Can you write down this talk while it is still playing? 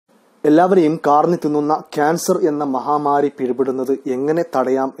എല്ലാവരെയും കാർന്നു തിന്നുന്ന ക്യാൻസർ എന്ന മഹാമാരി പിടിപെടുന്നത് എങ്ങനെ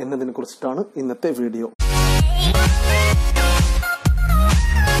തടയാം എന്നതിനെ കുറിച്ചിട്ടാണ് ഇന്നത്തെ വീഡിയോ.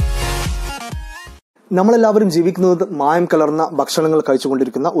 നമ്മളെല്ലാവരും ജീവിക്കുന്നത് മായം കലർന്ന ഭക്ഷണങ്ങൾ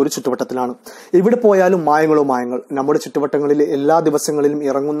കഴിച്ചുകൊണ്ടിരിക്കുന്ന ഒരു ചുറ്റുവട്ടത്തിലാണ്. എവിടെ പോയാലും മായങ്ങൾ. നമ്മുടെ ചുറ്റുവട്ടങ്ങളിലെ എല്ലാ ദിവസങ്ങളിലും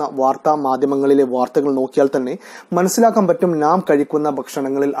ഇറങ്ങുന്ന വാർത്താ മാധ്യമങ്ങളിലെ വാർത്തകൾ നോക്കിയാൽ തന്നെ മനസ്സിലാക്കാൻ പറ്റും നാം കഴിക്കുന്ന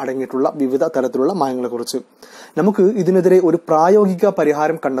ഭക്ഷണങ്ങളിൽ അടങ്ങിയിട്ടുള്ള വിവിധ തരത്തിലുള്ള മായങ്ങളെ കുറിച്ച്. നമുക്ക് ഇതിനെതിരെ ഒരു പ്രായോഗിക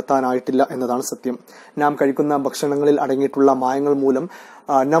പരിഹാരം കണ്ടെത്താനായിട്ടില്ല എന്നതാണ് സത്യം. നാം കഴിക്കുന്ന ഭക്ഷണങ്ങളിൽ അടങ്ങിയിട്ടുള്ള മായങ്ങൾ മൂലം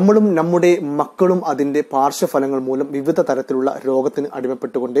നമ്മളും നമ്മുടെ മക്കളും അതിന്റെ പാർശ്വഫലങ്ങൾ മൂലം വിവിധ തരത്തിലുള്ള രോഗത്തിന്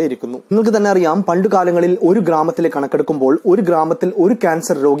അടിമപ്പെട്ടുകൊണ്ടേയിരിക്കുന്നു. നിങ്ങൾക്ക് തന്നെ അറിയാം, പണ്ട് കാലങ്ങളിൽ ഒരു ഗ്രാമത്തിലെ കണക്കെടുക്കുമ്പോൾ ഒരു ഗ്രാമത്തിൽ ഒരു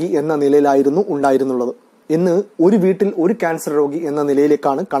ക്യാൻസർ രോഗി എന്ന നിലയിലായിരുന്നു ഉണ്ടായിരുന്നുള്ളത്. ഇന്ന് ഒരു വീട്ടിൽ ഒരു ക്യാൻസർ രോഗി എന്ന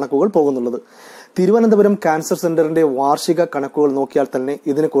നിലയിലേക്കാണ് കണക്കുകൾ പോകുന്നുള്ളത്. തിരുവനന്തപുരം ക്യാൻസർ സെന്ററിന്റെ വാർഷിക കണക്കുകൾ നോക്കിയാൽ തന്നെ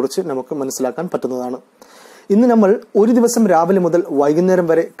ഇതിനെക്കുറിച്ച് നമുക്ക് മനസ്സിലാക്കാൻ പറ്റുന്നതാണ്. ഇന്ന് നമ്മൾ ഒരു ദിവസം രാവിലെ മുതൽ വൈകുന്നേരം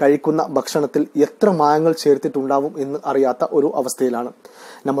വരെ കഴിക്കുന്ന ഭക്ഷണത്തിൽ എത്ര മായങ്ങൾ ചേർത്തിട്ടുണ്ടാവും എന്ന് അറിയാത്ത ഒരു അവസ്ഥയിലാണ്.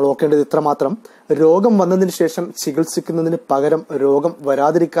 നമ്മൾ ഓർക്കേണ്ടത് ഇത്രമാത്രം: രോഗം വന്നതിന് ശേഷം ചികിത്സിക്കുന്നതിന് പകരം രോഗം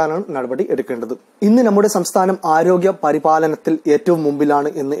വരാതിരിക്കാനാണ് നടപടി എടുക്കേണ്ടത്. ഇന്ന് നമ്മുടെ സംസ്ഥാനം ആരോഗ്യ പരിപാലനത്തിൽ ഏറ്റവും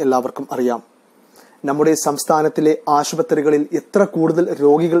മുമ്പിലാണ് എന്ന് എല്ലാവർക്കും അറിയാം. നമ്മുടെ സംസ്ഥാനത്തിലെ ആശുപത്രികളിൽ എത്ര കൂടുതൽ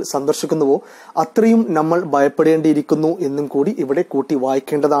രോഗികൾ സന്ദർശിക്കുന്നുവോ അത്രയും നമ്മൾ ഭയപ്പെടേണ്ടിയിരിക്കുന്നു എന്നും കൂടി ഇവിടെ കൂട്ടി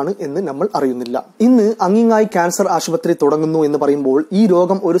വായിക്കേണ്ടതാണ് എന്ന് നമ്മൾ അറിയുന്നില്ല. ഇന്ന് അങ്ങിങ്ങായി ക്യാൻസർ ആശുപത്രി തുടങ്ങുന്നു എന്ന് പറയുമ്പോൾ ഈ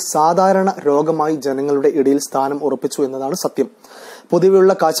രോഗം ഒരു സാധാരണ രോഗമായി ജനങ്ങളുടെ ഇടയിൽ സ്ഥാനം ഉറപ്പിച്ചു എന്നതാണ് സത്യം.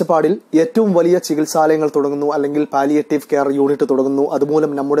 പൊതുവെയുള്ള കാഴ്ചപ്പാടിൽ ഏറ്റവും വലിയ ചികിത്സാലയങ്ങൾ തുടങ്ങുന്നു, അല്ലെങ്കിൽ പാലിയേറ്റീവ് കെയർ യൂണിറ്റ് തുടങ്ങുന്നു,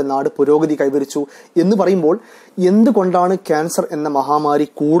 അതുമൂലം നമ്മുടെ നാട് പുരോഗതി കൈവരിച്ചു എന്ന് പറയുമ്പോൾ എന്തുകൊണ്ടാണ് ക്യാൻസർ എന്ന മഹാമാരി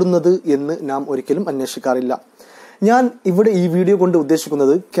കൂടുന്നത് എന്ന് നാം ഒരിക്കലും അന്വേഷിക്കാറില്ല. ഞാൻ ഇവിടെ ഈ വീഡിയോ കൊണ്ട്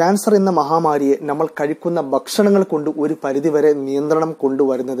ഉദ്ദേശിക്കുന്നത് ക്യാൻസർ എന്ന മഹാമാരിയെ നമ്മൾ കഴിക്കുന്ന ഭക്ഷണങ്ങൾ കൊണ്ട് ഒരു പരിധിവരെ നിയന്ത്രണം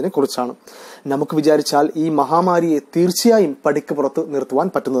കൊണ്ടുവരുന്നതിനെ കുറിച്ചാണ്. നമുക്ക് വിചാരിച്ചാൽ ഈ മഹാമാരിയെ തീർച്ചയായും പടിക്ക് പുറത്ത് നിർത്തുവാൻ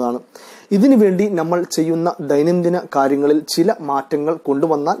പറ്റുന്നതാണ്. ഇതിനുവേണ്ടി നമ്മൾ ചെയ്യുന്ന ദൈനംദിന കാര്യങ്ങളിൽ ചില മാറ്റങ്ങൾ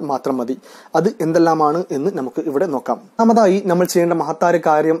കൊണ്ടുവന്നാൽ മാത്രം മതി. അത് എന്തെല്ലാമാണ് എന്ന് നമുക്ക് ഇവിടെ നോക്കാം. ഒന്നാമതായി നമ്മൾ ചെയ്യേണ്ട മഹത്തായ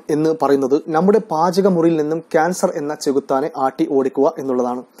കാര്യം എന്ന് പറയുന്നത് നമ്മുടെ പാചകമുറിയിൽ നിന്നും ക്യാൻസർ എന്ന ചെകുത്താനെ ആട്ടി ഓടിക്കുക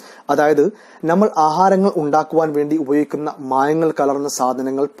എന്നുള്ളതാണ്. അതായത് നമ്മൾ ആഹാരങ്ങൾ ഉണ്ടാക്കുവാൻ വേണ്ടി ഉപയോഗിക്കുന്ന മായങ്ങൾ കലർന്ന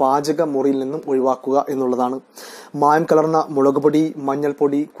സാധനങ്ങൾ പാചക മുറിയിൽ നിന്നും ഒഴിവാക്കുക എന്നുള്ളതാണ്. മായം കലർന്ന മുളകുപൊടി,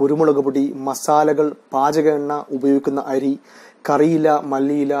 മഞ്ഞൾപ്പൊടി, കുരുമുളക് പൊടി, മസാലകൾ, പാചക എണ്ണ, ഉപയോഗിക്കുന്ന അരി, കറിയില,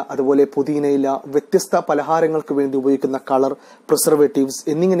 മല്ലിയില, അതുപോലെ പുതിനയില, വ്യത്യസ്ത പലഹാരങ്ങൾക്ക് വേണ്ടി ഉപയോഗിക്കുന്ന കളർ, പ്രിസർവേറ്റീവ്സ്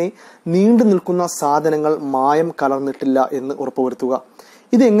എന്നിങ്ങനെ നീണ്ടു നിൽക്കുന്ന സാധനങ്ങൾ മായം കലർന്നിട്ടില്ല എന്ന് ഉറപ്പുവരുത്തുക.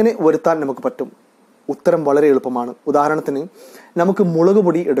 ഇതെങ്ങനെ വരുത്താൻ നമുക്ക് പറ്റും? ഉത്തരം വളരെ എളുപ്പമാണ്. ഉദാഹരണത്തിന് നമുക്ക് മുളക്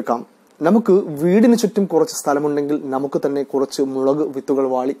പൊടി എടുക്കാം. നമുക്ക് വീടിന് ചുറ്റും കുറച്ച് സ്ഥലമുണ്ടെങ്കിൽ നമുക്ക് തന്നെ കുറച്ച് മുളക് വിത്തുകൾ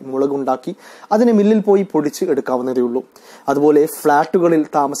വാളി മുളകുണ്ടാക്കി അതിനെ മില്ലിൽ പോയി പൊടിച്ച് എടുക്കാവുന്നതേ ഉള്ളൂ. അതുപോലെ ഫ്ളാറ്റുകളിൽ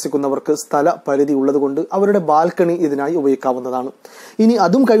താമസിക്കുന്നവർക്ക് സ്ഥല പരിധി ഉള്ളതുകൊണ്ട് അവരുടെ ബാൽക്കണി ഇതിനായി ഉപയോഗിക്കാവുന്നതാണ്. ഇനി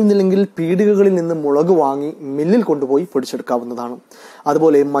അതും കഴിയുന്നില്ലെങ്കിൽ പീടികകളിൽ നിന്ന് മുളക് വാങ്ങി മില്ലിൽ കൊണ്ടുപോയി പൊടിച്ചെടുക്കാവുന്നതാണ്.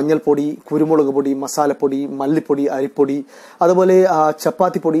 അതുപോലെ മഞ്ഞൾപ്പൊടി, കുരുമുളക് പൊടി, മസാലപ്പൊടി, മല്ലിപ്പൊടി, അരിപ്പൊടി, അതുപോലെ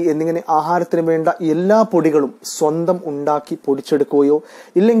ചപ്പാത്തി പൊടി എന്നിങ്ങനെ ആഹാരത്തിന് വേണ്ട എല്ലാ പൊടികളും സ്വന്തം ഉണ്ടാക്കി പൊടിച്ചെടുക്കുകയോ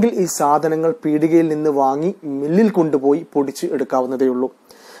ഇല്ലെങ്കിൽ ഈ സാധനങ്ങൾ പീടികയിൽ നിന്ന് വാങ്ങി മില്ലിൽ കൊണ്ടുപോയി പൊടിച്ച് എടുക്കാവുന്നതേ ഉള്ളൂ.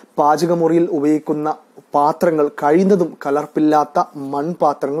 പാചകമുറിയിൽ ഉപയോഗിക്കുന്ന പാത്രങ്ങൾ കഴിയുന്നതും കലർപ്പില്ലാത്ത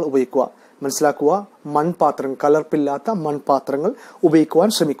മൺപാത്രങ്ങൾ ഉപയോഗിക്കുക. മനസ്സിലാക്കുക, മൺപാത്രം, കലർപ്പില്ലാത്ത മൺപാത്രങ്ങൾ ഉപയോഗിക്കുവാൻ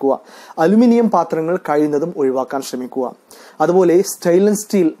ശ്രമിക്കുക. അലുമിനിയം പാത്രങ്ങൾ കഴിയുന്നതും ഒഴിവാക്കാൻ ശ്രമിക്കുക. അതുപോലെ സ്റ്റെയിൻലെസ്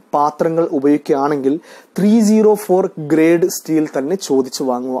സ്റ്റീൽ പാത്രങ്ങൾ ഉപയോഗിക്കുകയാണെങ്കിൽ 304 ഗ്രേഡ് സ്റ്റീൽ തന്നെ ചോദിച്ചു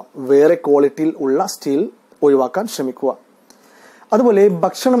വാങ്ങുക. വേറെ ക്വാളിറ്റിയിൽ ഉള്ള സ്റ്റീൽ ഒഴിവാക്കാൻ ശ്രമിക്കുക. അതുപോലെ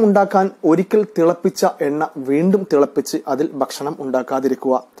ഭക്ഷണം ഉണ്ടാക്കാൻ ഒരിക്കൽ തിളപ്പിച്ച എണ്ണ വീണ്ടും തിളപ്പിച്ച് അതിൽ ഭക്ഷണം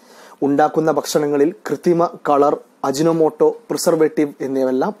ഉണ്ടാക്കാതിരിക്കുക. ഉണ്ടാക്കുന്ന ഭക്ഷണങ്ങളിൽ കൃത്രിമ കളർ, അജിനോമോട്ടോ, പ്രിസർവേറ്റീവ്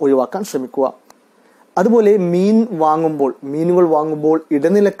എന്നിവയെല്ലാം ഒഴിവാക്കാൻ ശ്രമിക്കുക. അതുപോലെ മീനുകൾ വാങ്ങുമ്പോൾ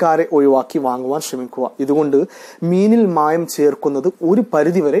ഇടനിലക്കാരെ ഒഴിവാക്കി വാങ്ങുവാൻ ശ്രമിക്കുക. ഇതുകൊണ്ട് മീനിൽ മായം ചേർക്കുന്നത് ഒരു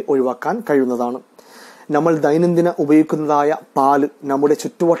പരിധിവരെ ഒഴിവാക്കാൻ കഴിയുന്നതാണ്. നമ്മൾ ദൈനംദിന ഉപയോഗിക്കുന്നതായ പാല് നമ്മുടെ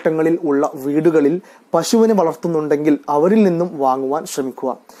ചുറ്റുവട്ടങ്ങളിൽ ഉള്ള വീടുകളിൽ പശുവിനെ വളർത്തുന്നുണ്ടെങ്കിൽ അവരിൽ നിന്നും വാങ്ങുവാൻ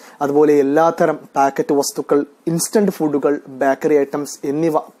ശ്രമിക്കുക. അതുപോലെ എല്ലാത്തരം പാക്കറ്റ് വസ്തുക്കൾ, ഇൻസ്റ്റന്റ് ഫുഡുകൾ, ബേക്കറി ഐറ്റംസ്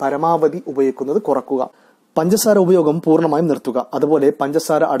എന്നിവ പരമാവധി ഉപയോഗിക്കുന്നത് കുറക്കുക. പഞ്ചസാര ഉപയോഗം പൂർണ്ണമായും നിർത്തുക. അതുപോലെ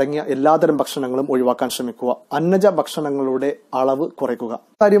പഞ്ചസാര അടങ്ങിയ എല്ലാതരം ഭക്ഷണങ്ങളും ഒഴിവാക്കാൻ ശ്രമിക്കുക. അന്നജ ഭക്ഷണങ്ങളുടെ അളവ് കുറയ്ക്കുക.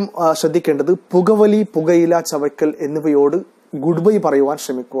 കാര്യം ശ്രദ്ധിക്കേണ്ടത്, പുകവലി, പുകയില ചവയ്ക്കൽ എന്നിവയോട് ഗുഡ് ബൈ പറയുവാൻ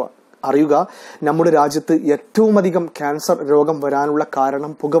ശ്രമിക്കുക. അറിയുക, നമ്മുടെ രാജ്യത്ത് ഏറ്റവും അധികം ക്യാൻസർ രോഗം വരാനുള്ള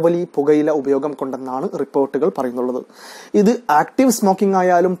കാരണം പുകയില ഉപയോഗം കൊണ്ടെന്നാണ് റിപ്പോർട്ടുകൾ പറയുന്നുള്ളത്. ഇത് ആക്റ്റീവ് സ്മോക്കിംഗ്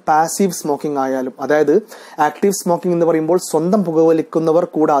ആയാലും പാസീവ് സ്മോക്കിംഗ് ആയാലും, അതായത് ആക്റ്റീവ് സ്മോക്കിംഗ് എന്ന് പറയുമ്പോൾ സ്വന്തം പുകവലിക്കുന്നവർ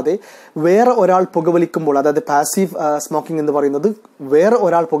കൂടാതെ വേറെ ഒരാൾ പുകവലിക്കുമ്പോൾ, അതായത് പാസീവ് സ്മോക്കിംഗ് എന്ന് പറയുന്നത് വേറെ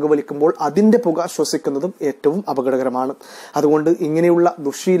ഒരാൾ പുകവലിക്കുമ്പോൾ അതിന്റെ പുക ശ്വസിക്കുന്നതും ഏറ്റവും അപകടകരമാണ്. അതുകൊണ്ട് ഇങ്ങനെയുള്ള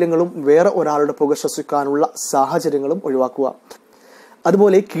ദുശ്ശീലങ്ങളും വേറെ ഒരാളുടെ പുക ശ്വസിക്കാനുള്ള സാഹചര്യങ്ങളും ഒഴിവാക്കുക.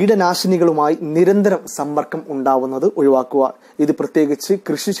 അതുപോലെ കീടനാശിനികളുമായി നിരന്തരം സമ്പർക്കം ഉണ്ടാവുന്നത് ഒഴിവാക്കുക. ഇത് പ്രത്യേകിച്ച്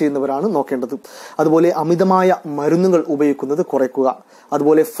കൃഷി ചെയ്യുന്നവരാണ് നോക്കേണ്ടത്. അതുപോലെ അമിതമായ മരുന്നുകൾ ഉപയോഗിക്കുന്നത് കുറയ്ക്കുക.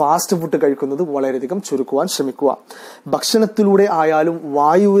 അതുപോലെ ഫാസ്റ്റ് ഫുഡ് കഴിക്കുന്നത് വളരെയധികം ചുരുക്കുവാൻ ശ്രമിക്കുക. ഭക്ഷണത്തിലൂടെ ആയാലും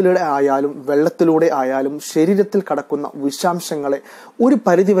വായുവിലൂടെ ആയാലും വെള്ളത്തിലൂടെ ആയാലും ശരീരത്തിൽ കടക്കുന്ന വിഷാംശങ്ങളെ ഒരു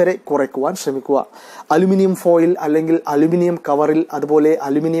പരിധിവരെ കുറയ്ക്കുവാൻ ശ്രമിക്കുക. അലുമിനിയം ഫോയിൽ അല്ലെങ്കിൽ അലുമിനിയം കവറിൽ, അതുപോലെ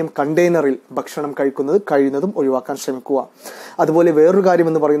അലുമിനിയം കണ്ടെയ്നറിൽ ഭക്ഷണം കഴിയുന്നതും ഒഴിവാക്കാൻ ശ്രമിക്കുക. അതുപോലെ വേറൊരു കാര്യം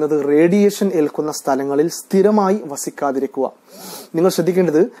എന്ന് പറയുന്നത് റേഡിയേഷൻ ഏൽക്കുന്ന സ്ഥലങ്ങളിൽ സ്ഥിരമായി വസിക്കാതിരിക്കുക. നിങ്ങൾ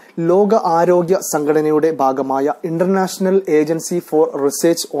ശ്രദ്ധിക്കേണ്ടത്, ലോക ആരോഗ്യ സംഘടനയുടെ ഭാഗമായ international agency for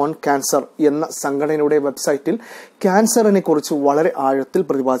research on cancer എന്ന സംഘടനയുടെ വെബ്സൈറ്റിൽ ക്യാൻസറിനെ കുറിച്ച് വളരെ ആഴത്തിൽ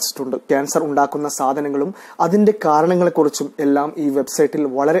പ്രതിപാദിച്ചിട്ടുണ്ട്. ക്യാൻസർ ഉണ്ടാക്കുന്ന സാധനങ്ങളും അതിന്റെ കാരണങ്ങളെക്കുറിച്ചും എല്ലാം ഈ വെബ്സൈറ്റിൽ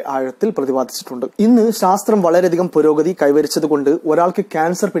വളരെ ആഴത്തിൽ പ്രതിപാദിച്ചിട്ടുണ്ട്. ഇന്ന് ശാസ്ത്രം വളരെയധികം പുരോഗതി കൈവരിച്ചതുകൊണ്ട് ഒരാൾക്ക്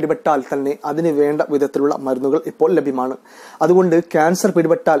ക്യാൻസർ പിടിപെട്ടാൽ തന്നെ അതിന് വേണ്ട വിധത്തിലുള്ള മരുന്നുകൾ ഇപ്പോൾ ലഭ്യമാണ്. അതുകൊണ്ട് ക്യാൻസർ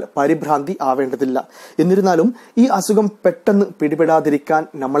പിടിപെട്ടാൽ പരിഭ്രാന്തി ആവേണ്ടതില്ല. എന്നിരുന്നാലും ഈ അസുഖം പെട്ടെന്ന് പിടിപെടാതിരിക്കാൻ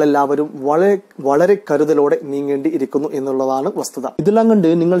നമ്മളെല്ലാവരും വളരെ കരുതലോടെ നീങ്ങേണ്ടി ഇരിക്കുന്നു എന്നുള്ളതാണ് വസ്തുത. ഇതെല്ലാം കണ്ട്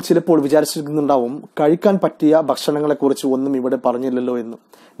നിങ്ങൾ ചിലപ്പോൾ വിചാരിച്ചിരിക്കുന്നുണ്ടാവും, കഴിക്കാൻ പറ്റിയ ഭക്ഷണങ്ങളെ കുറിച്ച് ഒന്നും ഇവിടെ പറഞ്ഞില്ലല്ലോ എന്ന്.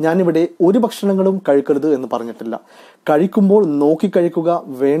 ഞാനിവിടെ ഒരു ഭക്ഷണങ്ങളും കഴിക്കരുത് എന്ന് പറഞ്ഞിട്ടില്ല. കഴിക്കുമ്പോൾ നോക്കി കഴിക്കുക,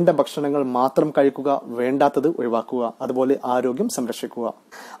 വേണ്ട ഭക്ഷണങ്ങൾ മാത്രം കഴിക്കുക, വേണ്ടാത്തത് ഒഴിവാക്കുക. അതുപോലെ ആരോഗ്യം സംരക്ഷിക്കുക.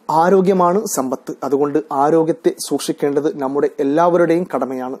 ആരോഗ്യമാണ് സമ്പത്ത്. അതുകൊണ്ട് ആരോഗ്യത്തെ സൂക്ഷിക്കേണ്ടത് നമ്മുടെ എല്ലാവരുടെയും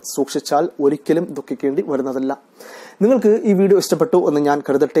കടമയാണ്. സൂക്ഷിച്ചാൽ ഒരിക്കലും ദുഃഖിക്കേണ്ടി വരുന്നതല്ല. നിങ്ങൾക്ക് ഈ വീഡിയോ ഇഷ്ടപ്പെട്ടു എന്ന് ഞാൻ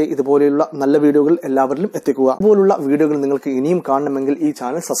കരുതട്ടെ. ഇതുപോലെയുള്ള നല്ല വീഡിയോകൾ എല്ലാവരിലും എത്തിക്കുക. ഇതുപോലുള്ള വീഡിയോകൾ നിങ്ങൾക്ക് ഇനിയും കാണണമെങ്കിൽ ഈ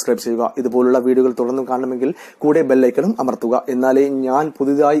ചാനൽ സബ്സ്ക്രൈബ് ചെയ്യുക. ഇതുപോലുള്ള വീഡിയോകൾ തുടർന്നും കാണണമെങ്കിൽ കൂടെ ബെല്ലൈക്കണും അമർത്തുക. എന്നാലേ ഞാൻ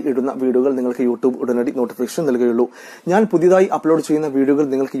പുതിയതായി ഇടുന്ന വീഡിയോകൾ നിങ്ങൾക്ക് യൂട്യൂബ് ഉടനടി നോട്ടിഫിക്കേഷൻ നൽകുകയുള്ളൂ. ഞാൻ പുതിയതായി അപ്ലോഡ് ചെയ്യുന്ന വീഡിയോകൾ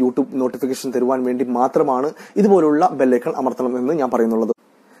നിങ്ങൾക്ക് യൂട്യൂബ് നോട്ടിഫിക്കേഷൻ തരുവാൻ വേണ്ടി മാത്രമാണ് ഇതുപോലുള്ള ബെല്ലൈക്കൺ അമർത്തണം എന്ന് ഞാൻ പറയുന്നുള്ളത്.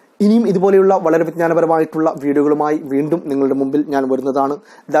 ഇനിയും ഇതുപോലെയുള്ള വളരെ വിജ്ഞാനപരമായിട്ടുള്ള വീഡിയോകളുമായി വീണ്ടും നിങ്ങളുടെ മുമ്പിൽ ഞാൻ വരുന്നതാണ്.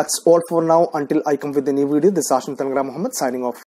 That's all for now. Until I come with a new video, this is Hashim Muhammad signing off.